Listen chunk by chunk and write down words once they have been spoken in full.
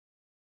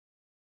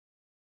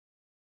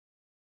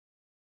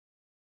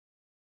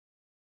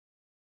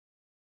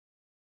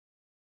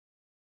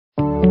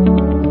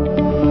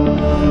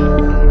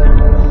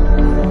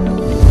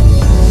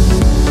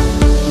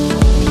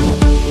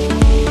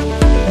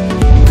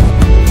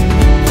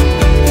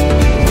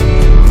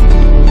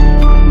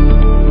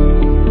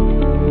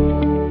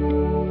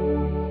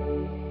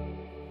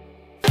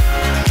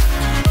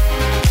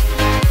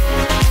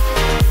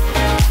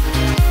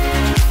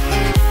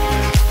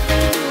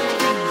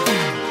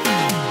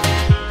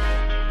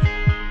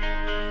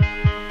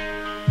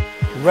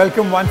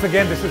Welcome once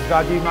again. This is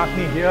Rajiv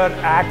Makni here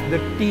at the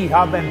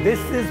T-Hub, and this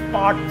is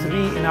part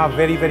 3 in our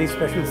very, very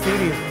special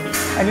series.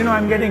 And you know,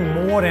 I'm getting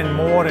more and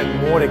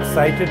more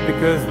excited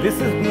because this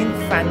has been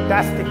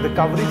fantastic, the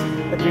coverage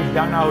that we've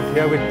done out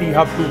here with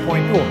T-Hub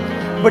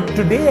 2.0. But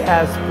today,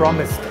 as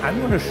promised, I'm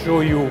going to show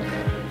you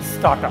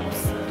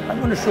startups. I'm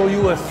going to show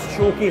you a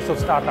showcase of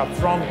startups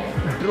from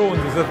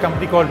drones. This is a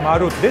company called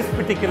Marut. This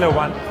particular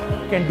one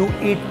can do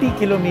 80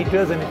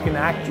 kilometers and it can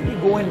actually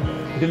go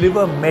and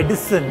deliver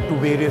medicine to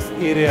various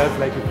areas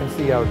like you can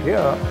see out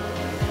here,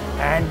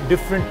 and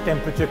different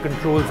temperature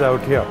controls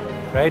out here,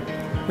 right?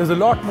 There's a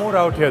lot more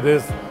out here.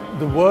 There's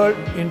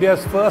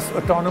India's first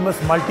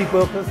autonomous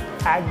multi-purpose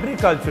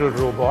agricultural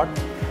robot.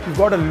 We've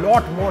got a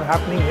lot more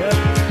happening here.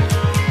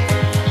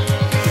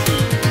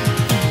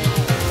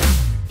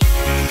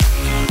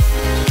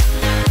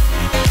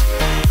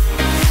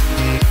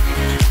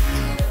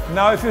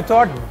 Now, if you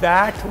thought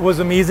that was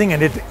amazing,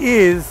 and it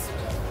is,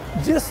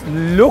 just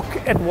look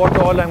at what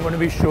all I'm going to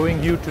be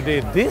showing you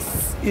today.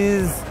 This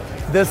is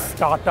the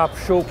startup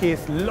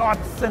showcase.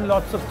 Lots and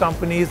lots of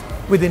companies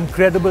with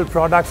incredible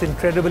products,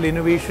 incredible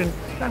innovation.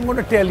 I'm going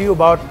to tell you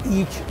about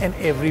each and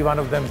every one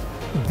of them.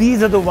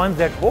 These are the ones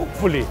that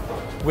hopefully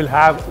will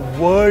have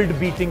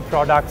world-beating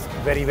products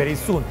very, very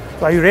soon.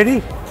 So are you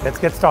ready? Let's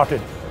get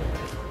started.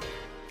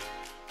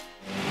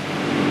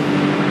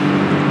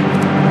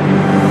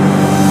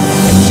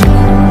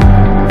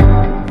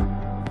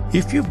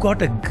 If you've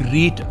got a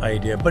great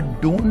idea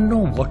but don't know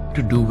what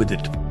to do with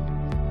it,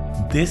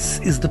 this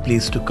is the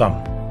place to come.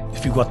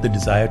 If you've got the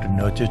desire to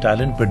nurture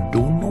talent but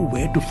don't know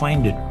where to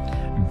find it,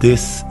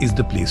 this is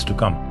the place to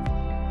come.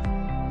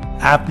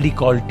 Aptly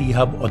called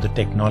T-Hub or the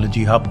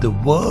Technology Hub, the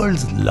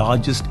world's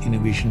largest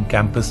innovation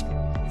campus,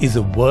 is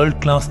a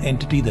world-class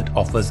entity that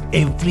offers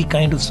every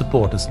kind of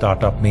support a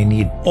startup may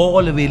need,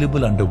 all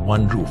available under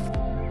one roof.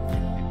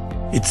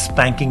 Its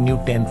spanking new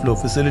 10-floor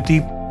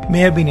facility may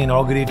have been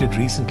inaugurated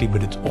recently,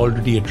 but it's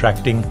already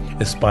attracting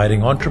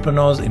aspiring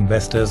entrepreneurs,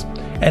 investors,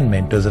 and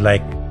mentors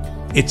alike.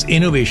 It's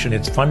innovation,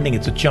 it's funding,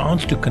 it's a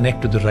chance to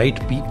connect to the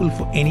right people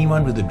for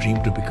anyone with a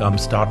dream to become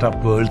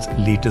startup world's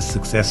latest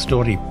success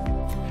story.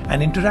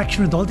 An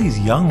interaction with all these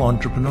young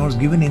entrepreneurs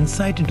give an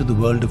insight into the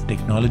world of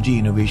technology,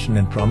 innovation,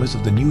 and promise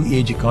of the new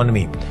age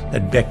economy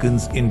that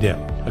beckons India.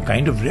 A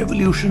kind of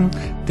revolution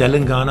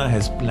Telangana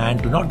has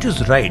planned to not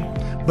just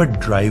ride, but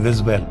drive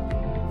as well.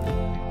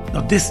 Now,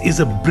 this is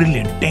a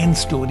brilliant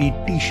 10-story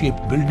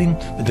T-shaped building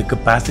with the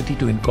capacity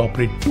to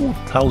incorporate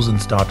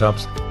 2,000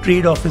 startups,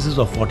 trade offices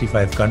of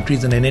 45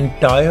 countries, and an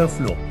entire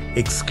floor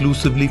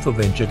exclusively for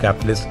venture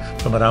capitalists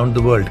from around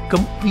the world,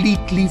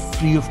 completely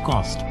free of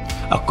cost.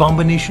 A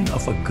combination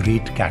of a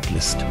great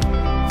catalyst.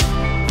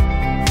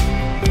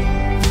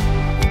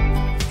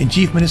 In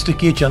Chief Minister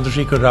K.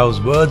 Chandrasekhar Rao's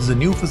words, the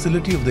new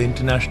facility of the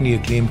internationally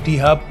acclaimed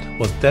T-Hub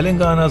was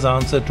Telangana's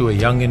answer to a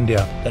young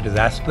India that is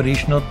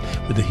aspirational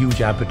with a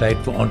huge appetite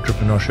for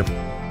entrepreneurship.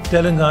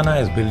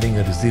 Telangana is building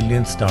a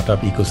resilient startup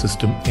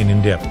ecosystem in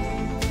India.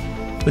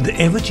 With the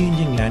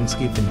ever-changing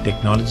landscape in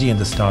technology and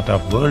the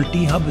startup world,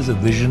 T-Hub is a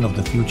vision of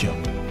the future.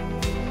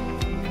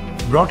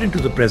 Brought into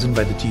the present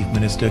by the Chief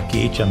Minister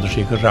K.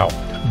 Chandrasekhar Rao,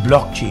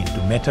 blockchain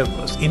to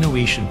metaverse,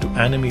 innovation to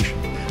animation,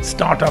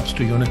 startups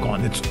to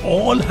unicorn, it's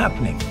all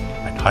happening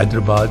at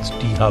Hyderabad's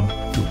T-Hub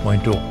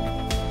 2.0.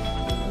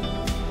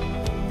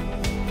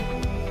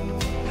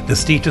 The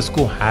status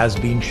quo has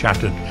been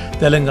shattered.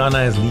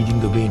 Telangana is leading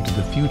the way into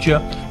the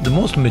future, the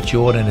most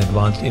mature and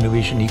advanced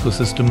innovation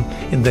ecosystem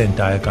in the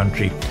entire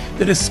country.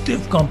 There is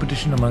stiff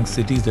competition among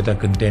cities that are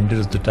contenders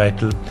of the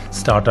title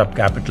Startup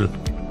Capital.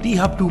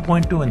 T-Hub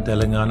 2.0 in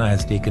Telangana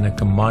has taken a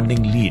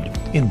commanding lead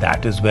in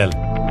that as well.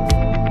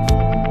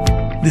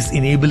 This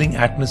enabling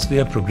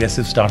atmosphere,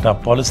 progressive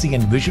startup policy,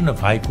 and vision of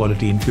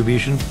high-quality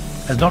incubation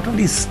has not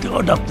only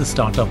stirred up the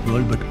startup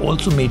world but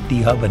also made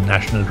T-Hub a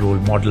national role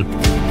model.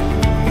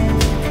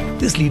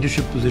 This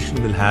leadership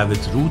position will have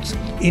its roots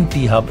in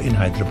T-Hub in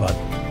Hyderabad.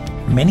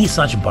 Many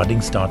such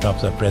budding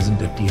startups are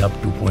present at T-Hub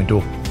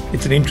 2.0.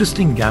 It's an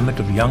interesting gamut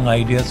of young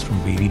ideas from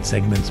varied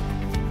segments.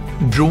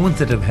 Drones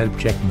that have helped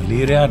check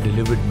malaria,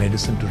 delivered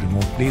medicine to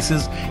remote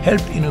places,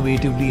 helped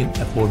innovatively in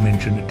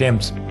aforementioned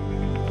attempts.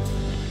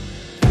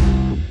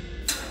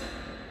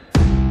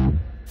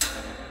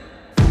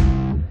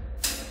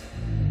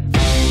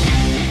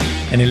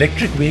 An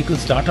electric vehicle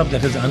startup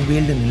that has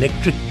unveiled an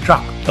electric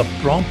truck, a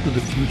prompt to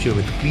the future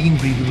with clean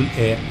breathable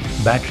air,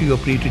 battery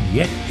operated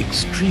yet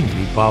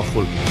extremely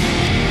powerful.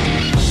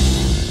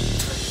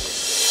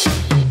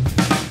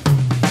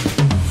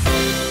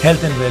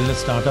 Health and wellness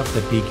startups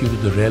that take you to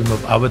the realm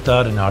of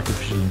avatar and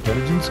artificial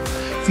intelligence,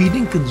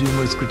 feeding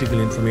consumers critical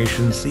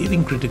information,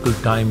 saving critical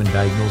time and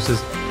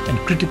diagnosis, and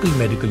critical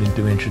medical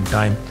intervention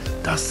time,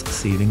 thus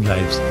saving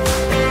lives.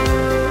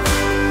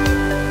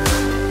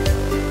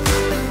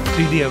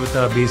 3D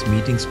avatar-based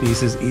meeting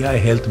spaces, AI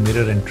health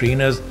mirror and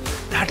trainers,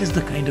 that is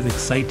the kind of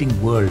exciting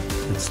world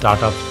that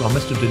startups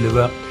promise to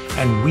deliver,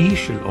 and we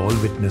shall all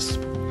witness.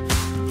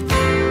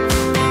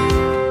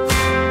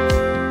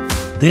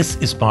 This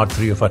is part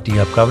 3 of our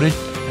T-Hub coverage,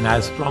 And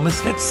as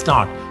promised, let's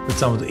start with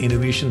some of the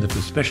innovation that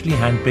was specially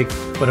handpicked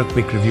for a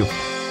quick review.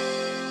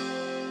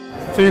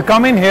 So you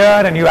come in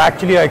here and you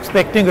actually are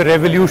expecting a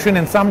revolution,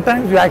 and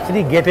sometimes you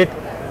actually get it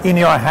in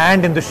your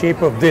hand in the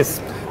shape of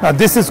this. Now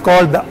this is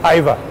called the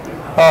Iva.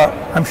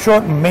 I'm sure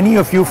many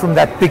of you from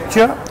that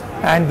picture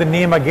and the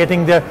name are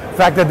getting the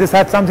fact that this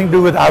had something to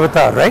do with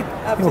Avatar, right?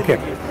 Absolutely.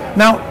 Okay.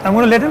 Now I'm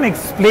going to let him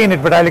explain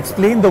it, but I'll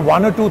explain the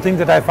one or two things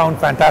that I found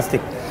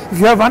fantastic. If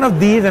you have one of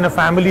these in a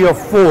family of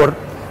 4,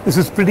 this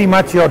is pretty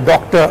much your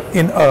doctor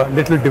in a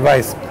little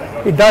device.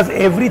 It does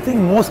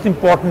everything, most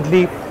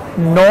importantly,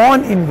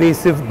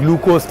 non-invasive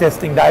glucose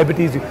testing.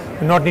 Diabetes, you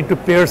do not need to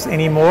pierce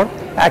anymore.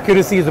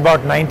 Accuracy is about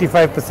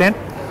 95%.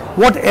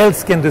 What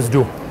else can this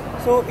do?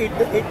 So it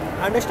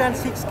understands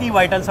 6 key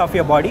vitals of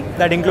your body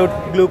that include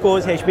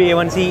glucose,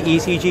 HbA1c,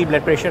 ECG,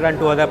 blood pressure and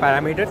 2 other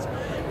parameters.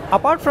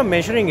 Apart from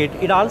measuring it,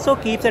 it also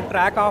keeps a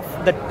track of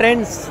the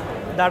trends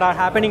that are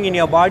happening in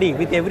your body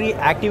with every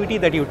activity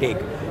that you take.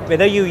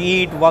 Whether you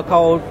eat, work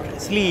out,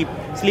 sleep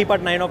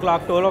at 9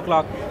 o'clock, 12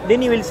 o'clock,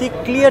 then you will see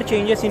clear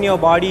changes in your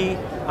body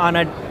on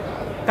a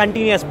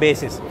continuous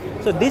basis.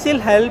 So this will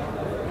help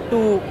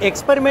to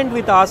experiment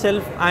with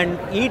ourselves and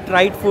eat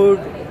right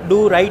food,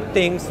 do right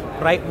things,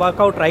 work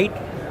out right,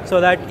 so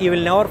that you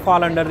will never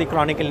fall under the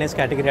chronic illness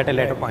category at a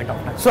later point of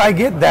time. So I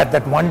get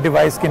that one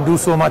device can do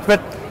so much,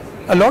 but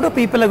a lot of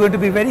people are going to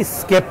be very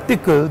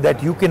skeptical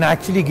that you can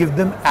actually give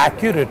them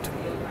accurate,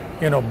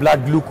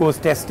 blood glucose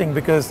testing,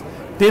 because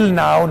till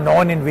now,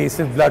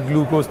 non-invasive blood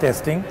glucose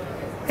testing,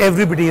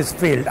 everybody has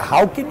failed.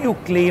 How can you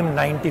claim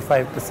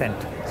 95%?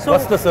 So,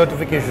 what's the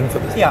certification for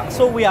this? Yeah,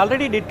 so we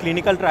already did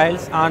clinical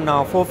trials on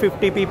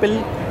 450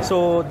 people.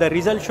 So the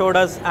result showed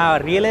us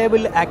a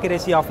reliable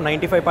accuracy of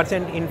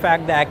 95%. In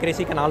fact, the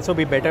accuracy can also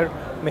be better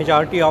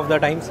majority of the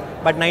times,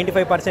 but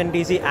 95%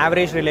 is the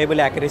average reliable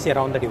accuracy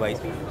around the device.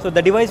 So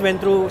the device went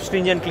through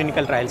stringent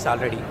clinical trials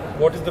already.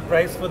 What is the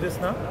price for this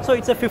now? So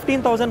it's a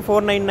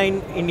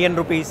 15,499 Indian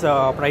rupees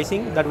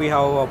pricing that we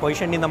have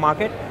positioned in the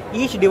market.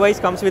 Each device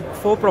comes with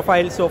 4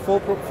 profiles, so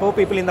four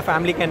people in the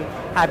family can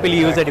happily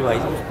use the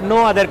device.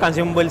 No other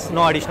consumables,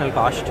 no additional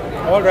cost.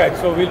 All right,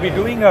 so we'll be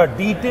doing a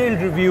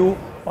detailed review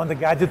on the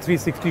Gadget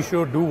 360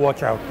 show. Do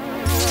watch out.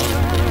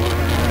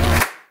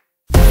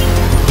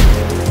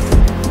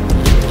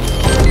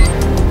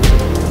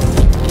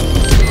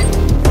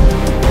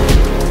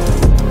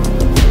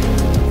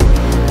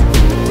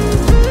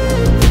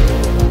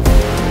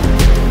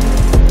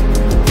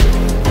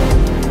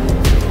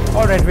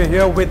 We're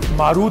here with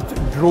Marut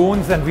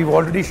drones, and we've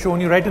already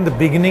shown you right in the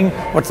beginning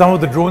what some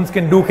of the drones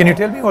can do. Can you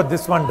tell me what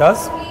this one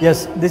does?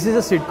 Yes, this is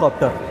a seed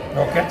copter.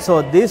 Okay.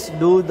 So this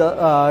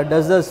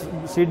does the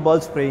seed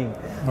ball spraying.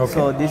 Okay.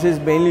 So this is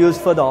mainly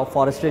used for the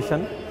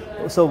forestation.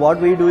 So what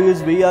we do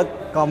is we are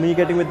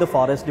communicating with the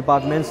forest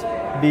departments,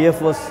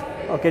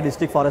 DFOs,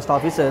 district forest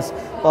officers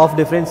of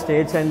different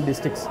states and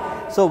districts.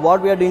 So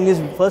what we are doing is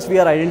first we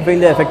are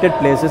identifying the affected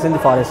places in the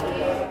forest,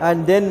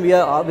 and then we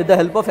are with the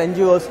help of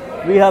NGOs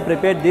we have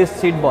prepared these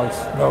seed balls.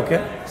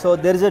 Okay. So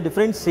there is a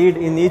different seed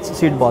in each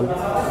seed ball.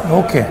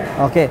 Okay.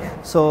 Okay.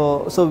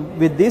 So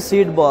with these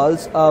seed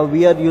balls,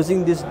 we are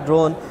using this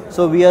drone.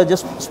 So we are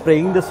just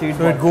spraying the seed.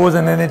 So it goes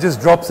and then it just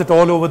drops it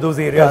all over those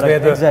areas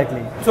where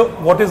exactly. So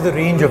what is the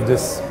range of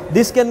this?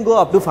 This can go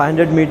up to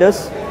 500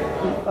 meters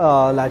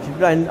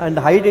latitude, and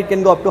height it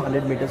can go up to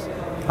 100 meters,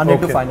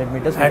 100 to 500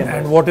 meters.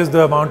 And what is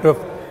the amount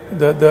of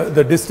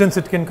the distance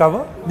it can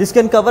cover? This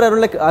can cover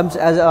around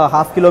as a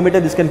half kilometer.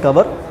 This can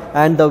cover,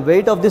 and the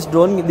weight of this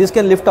drone, this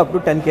can lift up to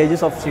 10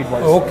 kgs of seed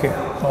balls. Okay,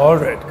 all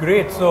right,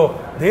 great. So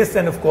this,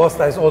 and of course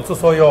I also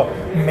saw your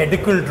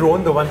medical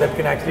drone, the one that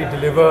can actually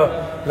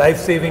deliver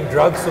life-saving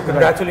drugs. So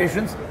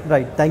congratulations.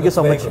 Right. Thank you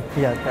so much. Good.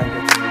 Yeah. Thank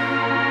you.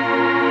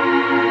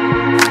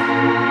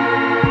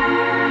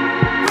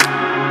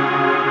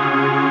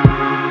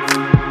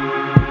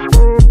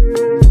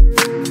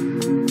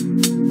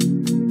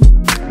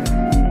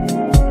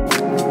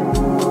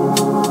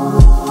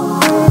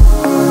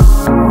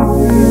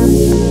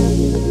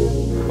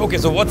 Okay,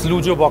 so what's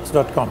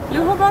lujobox.com?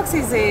 Lujobox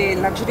is a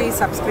luxury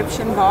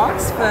subscription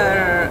box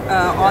for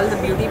all the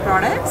beauty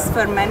products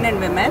for men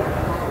and women.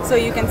 So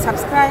you can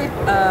subscribe.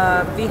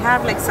 We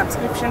have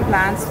subscription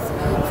plans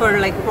for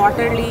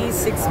quarterly,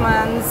 6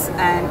 months,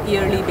 and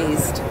yearly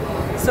based.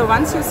 So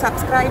once you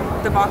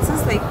subscribe the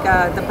boxes,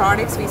 the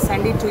products, we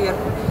send it to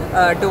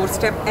your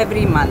doorstep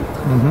every month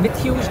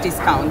with huge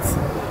discounts.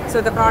 So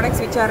the products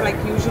which are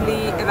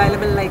usually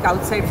available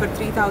outside for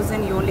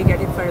 3,000, you only get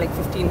it for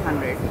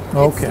 1,500.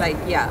 Okay.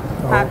 It's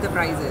half the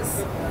prices.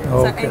 Okay.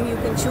 So, and you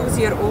can choose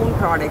your own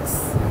products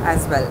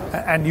as well.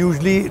 And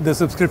usually the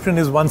subscription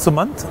is once a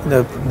month?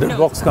 The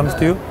box comes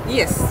to you?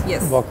 Yes.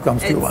 The box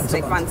comes to you once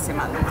a month? Once a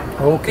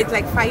month. Okay.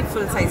 With 5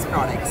 full-size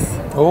products.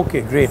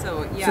 Okay, great.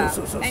 So, yeah.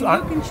 So and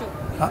you can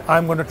choose.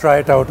 I'm going to try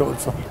it out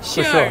also.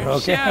 Sure, for sure.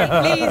 Okay. sure.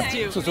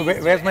 Please do. So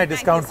where's my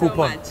discount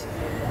coupon?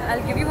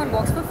 I'll give you one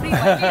box for free.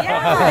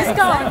 Yeah,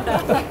 discount.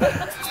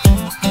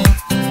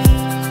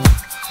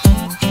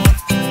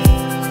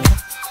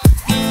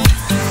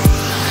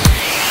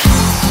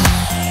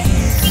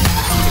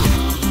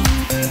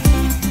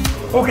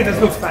 Okay, this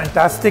looks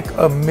fantastic.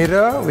 A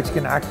mirror which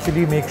can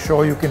actually make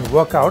sure you can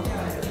work out.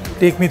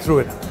 Take me through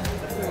it.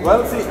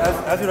 Well, see,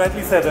 as you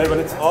rightly said, right, when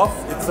it's off,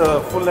 it's a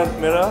full-length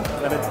mirror.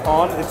 When it's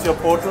on, it's your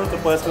portal to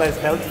personalize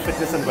health,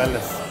 fitness and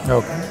wellness.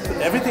 Okay. So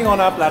everything on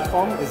our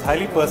platform is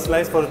highly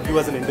personalized for you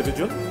as an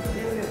individual.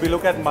 We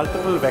look at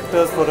multiple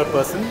vectors for a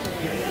person,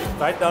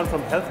 right down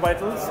from health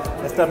vitals,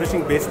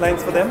 establishing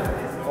baselines for them,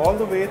 all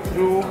the way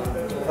through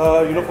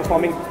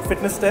performing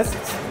fitness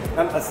tests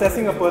and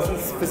assessing a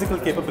person's physical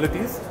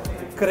capabilities,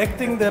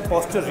 correcting their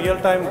posture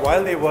real-time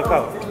while they work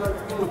out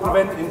to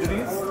prevent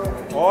injuries,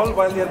 all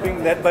while they are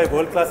being led by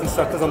world-class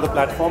instructors on the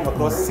platform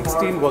across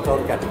 16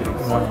 workout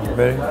categories.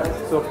 Very nice.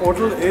 So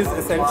Portal is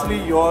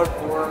essentially your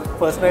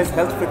personalized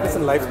health, fitness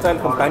and lifestyle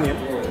companion.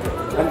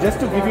 And just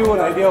to give you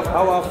an idea of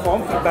how our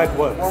form feedback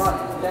works,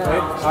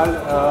 right,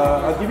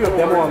 I'll give you a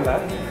demo on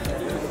that.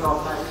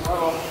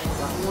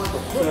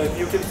 So if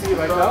you can see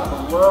right now,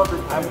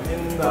 I'm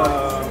in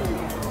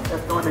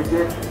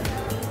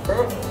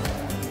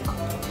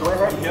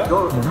here.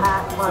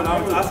 So now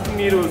it's asking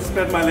me to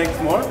spread my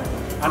legs more.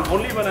 And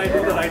only when I do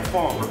the right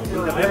form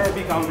will the reps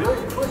be counted.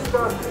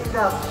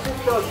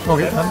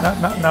 Okay,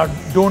 now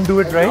don't do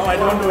it right. No, I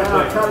don't do it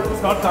right.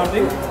 It's not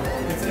counting.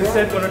 It's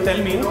instead going to tell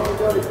me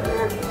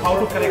how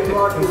to correct it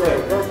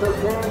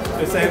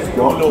instead. It says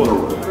go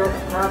lower.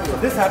 So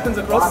this happens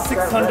across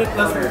 600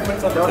 plus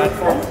movements on the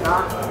platform.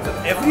 So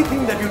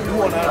everything that you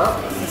do on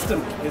our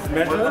system is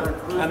measured,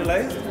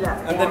 analyzed,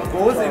 and then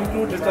goes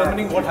into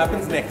determining what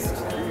happens next.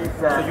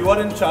 So you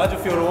are in charge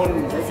of your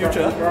own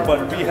future,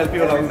 but we help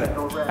you along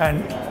there.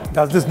 And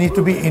does this need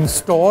to be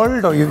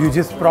installed or you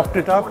just propped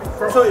it up?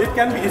 So it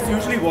can be, it's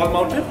usually wall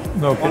mounted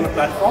on a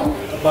platform,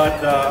 but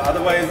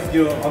otherwise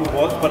you're on the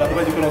walls, but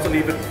otherwise you can also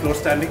leave it floor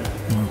standing.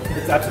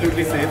 It's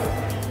absolutely safe.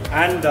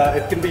 And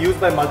it can be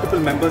used by multiple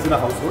members in a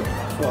household,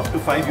 so up to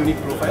 5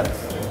 unique profiles.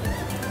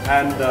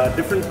 And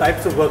different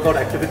types of workout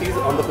activities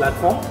on the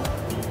platform,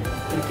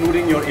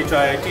 including your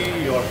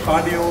HIIT, your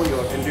cardio,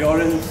 your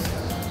endurance.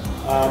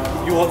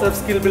 You also have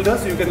skill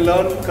builders, so you can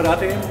learn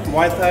karate,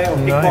 Muay Thai or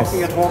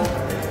kickboxing at home.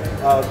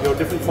 Your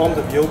different forms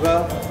of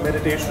yoga,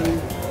 meditation,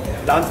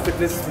 dance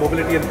fitness,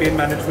 mobility and pain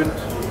management,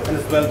 and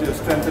as well your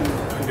strength and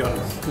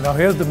endurance. Now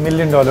here's the $1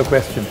 million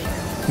question.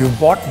 You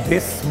bought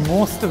this,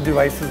 most of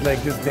devices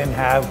like this then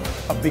have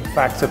a big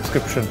fat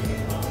subscription.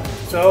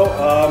 So,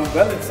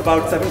 well, it's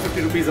about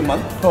 750 rupees a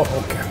month. Oh,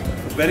 okay.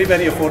 Very,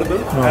 very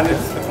affordable, and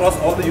it's across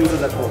all the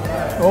users at home.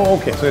 Oh,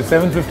 okay. So it's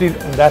 750,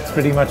 and that's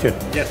pretty much it.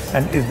 Yes.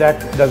 And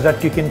does that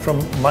kick in from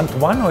month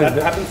 1 or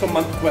that happens from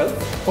month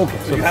 12? Okay.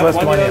 So you have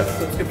 1 year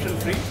subscription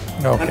free.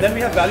 Okay. And then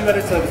we have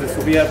value-added services.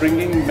 So we are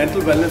bringing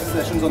mental wellness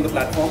sessions on the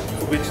platform,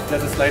 for which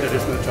there's a slight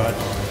additional charge,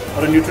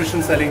 or a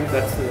nutrition selling,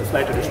 that's a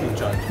slight additional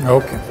charge.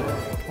 Okay.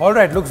 All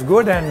right. Looks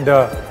good, and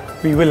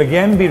we will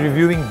again be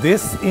reviewing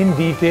this in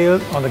detail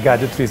on the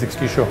Gadget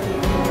 360 show.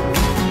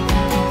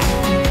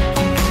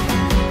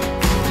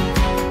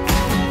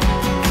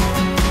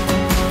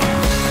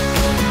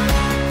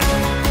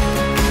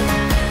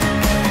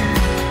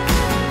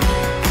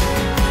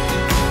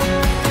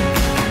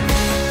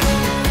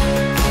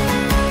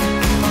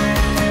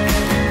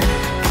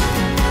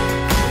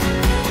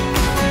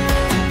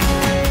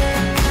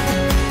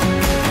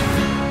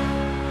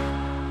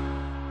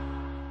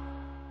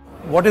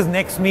 What is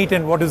NextMeet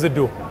and what does it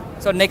do?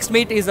 So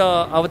NextMeet is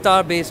a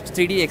avatar-based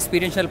 3D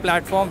experiential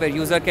platform where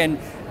user can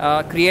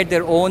create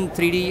their own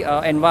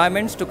 3D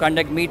environments to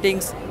conduct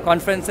meetings,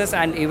 conferences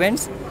and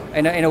events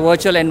in a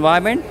virtual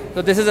environment.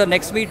 So this is a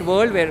NextMeet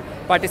world where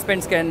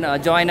participants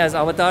can join as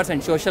avatars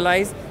and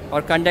socialize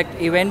or conduct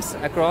events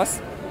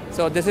across.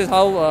 So this is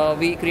how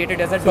we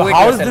created as a do-it-yourself. So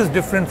how is this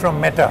different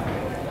from Meta?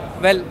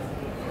 Well,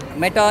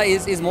 Meta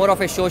is more of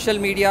a social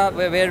media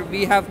where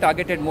we have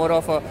targeted more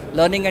of a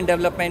learning and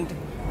development,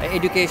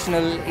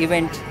 educational,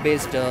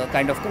 event-based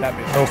kind of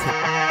collaboration. Okay.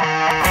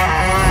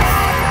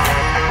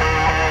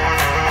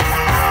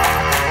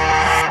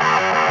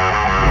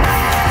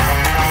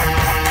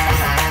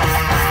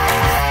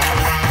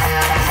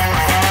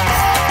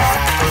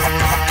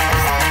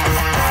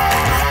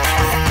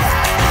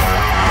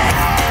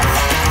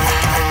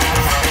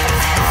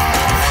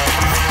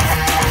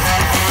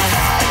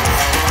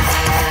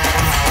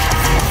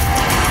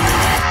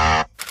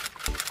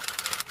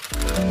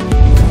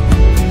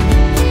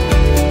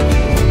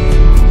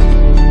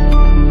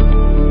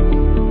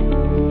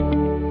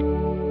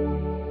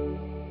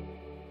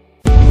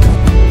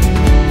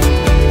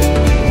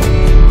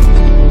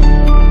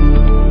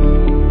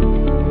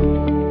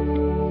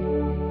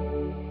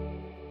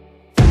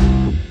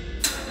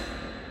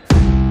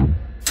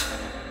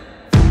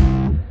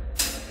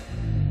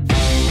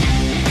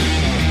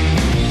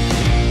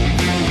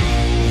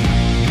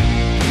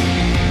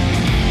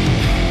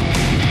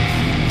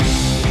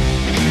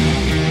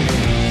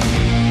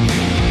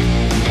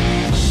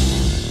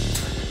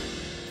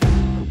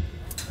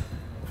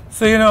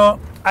 So, you know,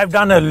 I've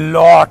done a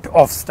lot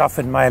of stuff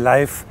in my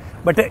life,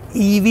 but an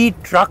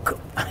EV truck,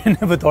 I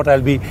never thought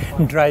I'll be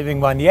driving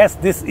one. Yes,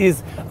 this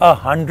is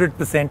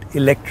 100%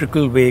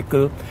 electrical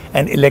vehicle,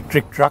 an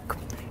electric truck,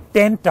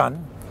 10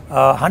 ton,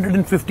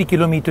 150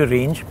 kilometer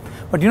range.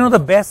 But you know the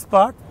best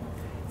part?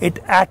 It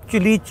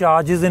actually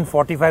charges in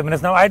 45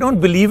 minutes. Now I don't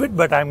believe it,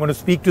 but I'm going to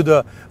speak to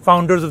the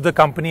founders of the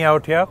company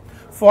out here.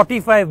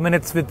 45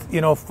 minutes with, you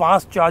know,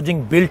 fast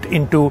charging built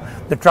into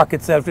the truck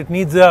itself. It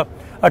needs a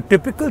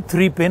typical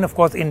 3-pin, of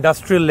course,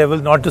 industrial level,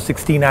 not to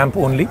 16 amp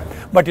only.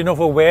 But you know,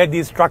 for where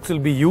these trucks will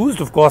be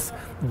used, of course,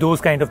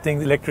 those kind of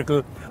things,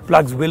 electrical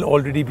plugs will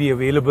already be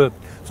available.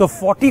 So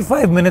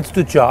 45 minutes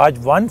to charge,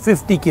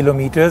 150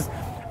 kilometers.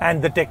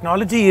 And the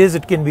technology is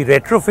it can be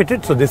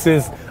retrofitted. So this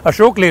is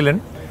Ashok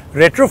Leyland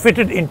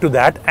retrofitted into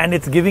that, and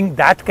it's giving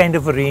that kind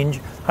of a range,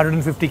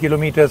 150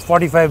 kilometers,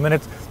 45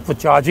 minutes for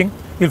charging.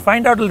 You'll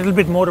find out a little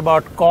bit more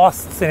about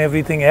costs and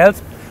everything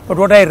else. But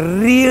what I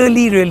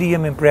really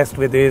am impressed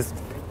with is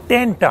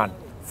 10 ton,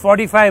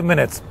 45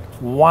 minutes,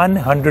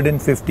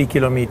 150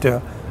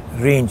 kilometer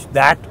range.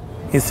 That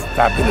is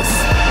fabulous.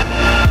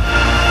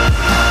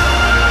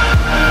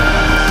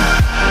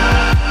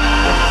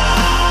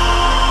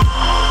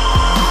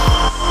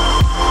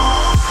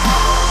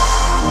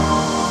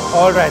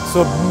 All right,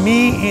 so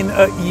me in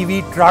a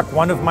EV truck,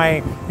 one of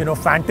my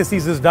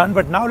fantasies is done.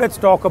 But now let's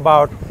talk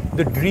about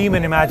the dream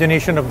and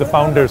imagination of the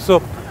founders. So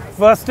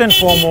first and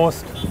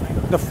foremost,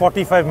 the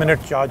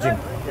 45-minute charging.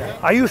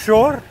 Are you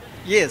sure?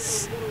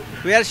 Yes,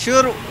 we are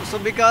sure. So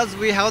because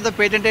we have the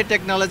patented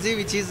technology,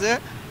 which is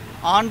a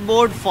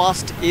onboard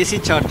fast AC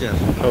charger.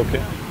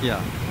 Okay.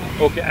 Yeah.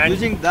 Okay, and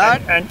using that,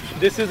 and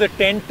this is a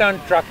 10-ton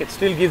truck. It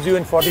still gives you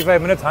in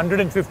 45 minutes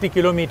 150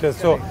 kilometers.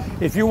 So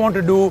if you want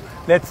to do,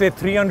 let's say,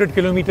 300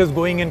 kilometers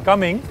going and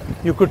coming,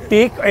 you could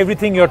take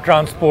everything you're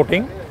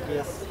transporting.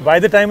 Yes. By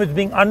the time it's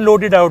being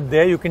unloaded out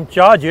there, you can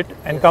charge it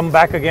and come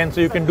back again.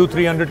 So you can do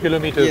 300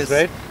 kilometers, yes.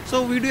 Right?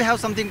 So we do have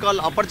something called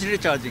opportunity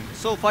charging.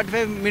 So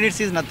 45 minutes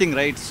is nothing,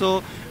 right?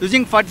 So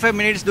using 45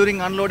 minutes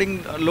during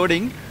unloading,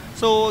 loading,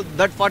 so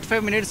that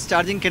 45 minutes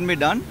charging can be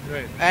done,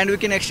 right. And we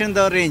can extend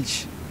the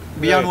range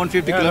beyond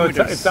 150 kilometers.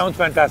 No, it sounds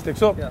fantastic.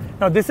 So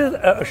now this is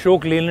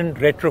Ashok Leyland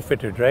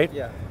retrofitted, right?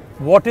 Yeah.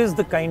 What is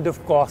the kind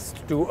of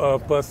cost to a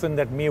person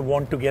that may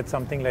want to get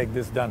something like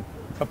this done,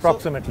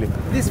 approximately? So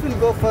this will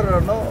go for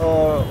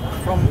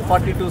from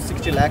 40 to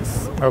 60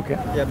 lakhs. Okay.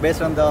 Yeah,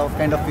 based on the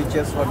kind of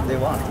features what they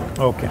want.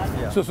 Okay.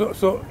 Yeah.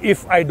 So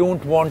if I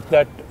don't want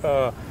that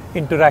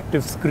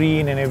interactive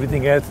screen and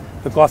everything else,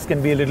 the cost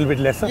can be a little bit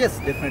lesser? Yes,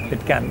 definitely.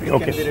 It can be. It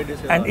Okay. can be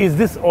reduced. And is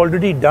this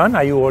already done?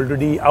 Are you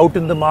already out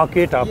in the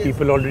market? Are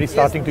people already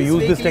starting to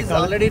use this technology? It's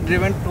already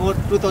driven to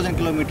 2,000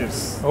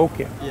 kilometers.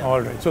 Okay. Yeah.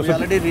 All right. So we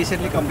already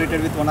recently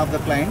completed with one of the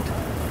client.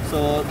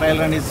 So trial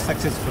run is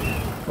successful.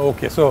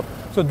 Okay. So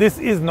this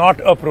is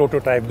not a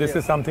prototype. This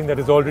is something that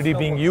is already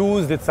being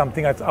used. It's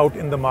something that's out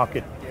in the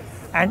market.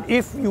 And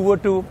if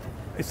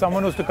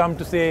someone was to come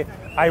to say,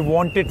 I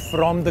want it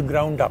from the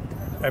ground up,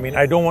 I mean,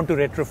 I don't want to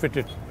retrofit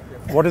it.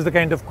 What is the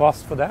kind of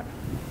cost for that?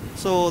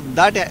 So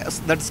that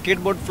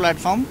skateboard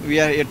platform, we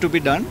are yet to be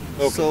done.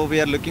 Okay. So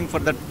we are looking for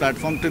that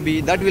platform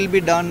that will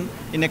be done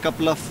in a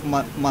couple of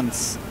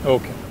months.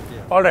 Okay.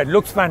 Yeah. All right.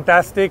 Looks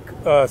fantastic.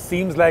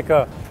 Seems like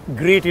a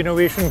great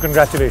innovation.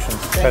 Congratulations.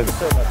 Thank you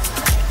so much.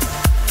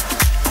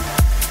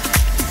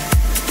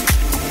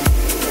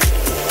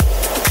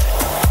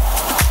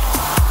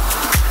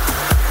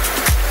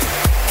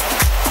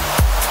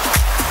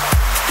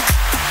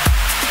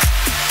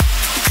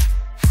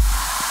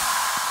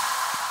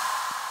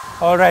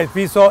 All right,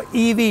 we saw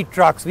EV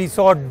trucks, we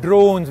saw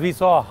drones, we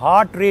saw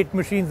heart rate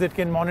machines that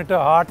can monitor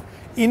heart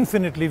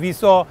infinitely. We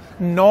saw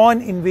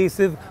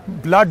non-invasive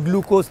blood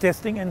glucose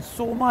testing and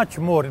so much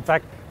more. In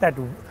fact, that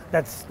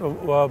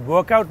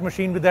workout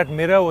machine with that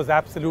mirror was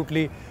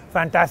absolutely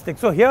fantastic.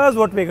 So here's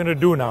what we're going to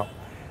do now.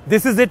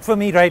 This is it for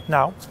me right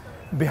now.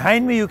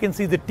 Behind me you can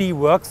see the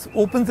T-Works,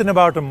 opens in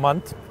about a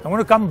month. I'm going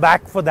to come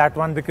back for that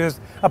one because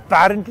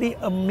apparently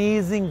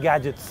amazing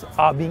gadgets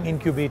are being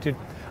incubated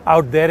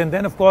out there. And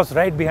then of course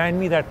right behind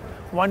me that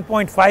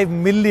 1.5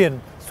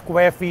 million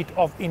square feet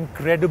of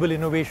incredible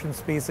innovation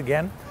space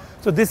again.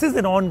 So this is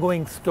an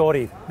ongoing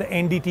story, the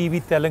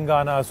NDTV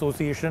Telangana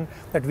Association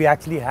that we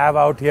actually have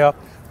out here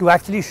to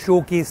actually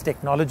showcase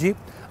technology,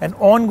 an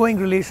ongoing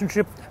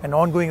relationship, an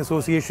ongoing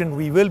association.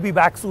 We will be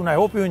back soon. I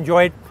hope you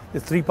enjoyed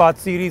this 3-part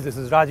series. This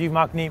is Rajiv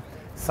Makni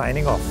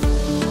signing off.